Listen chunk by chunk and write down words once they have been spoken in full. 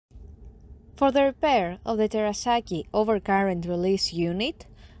For the repair of the Terasaki overcurrent release unit,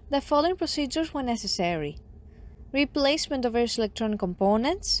 the following procedures were necessary: replacement of various electronic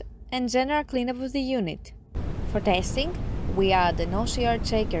components and general cleanup of the unit. For testing, we add an OCR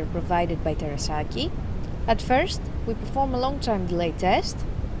checker provided by Terasaki. At first, we perform a long time delay test.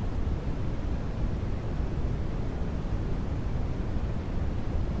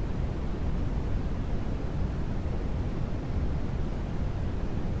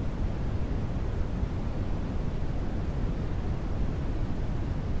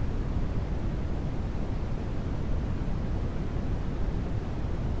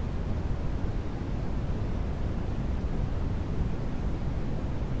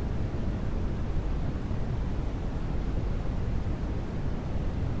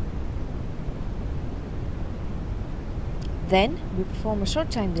 Then, we perform a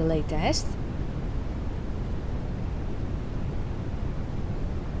short time delay test.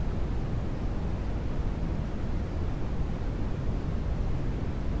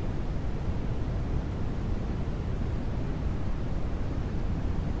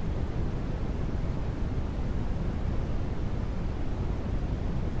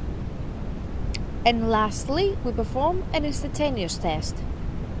 And lastly, we perform an instantaneous test.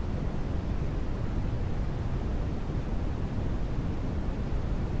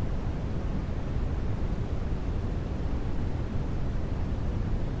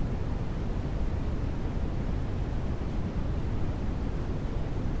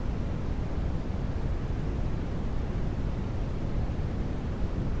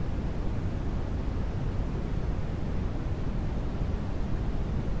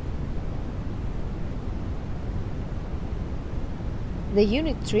 The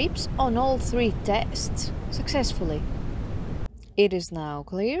unit trips on all three tests successfully. It is now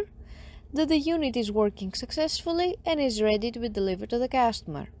clear that the unit is working successfully and is ready to be delivered to the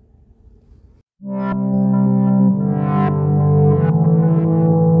customer.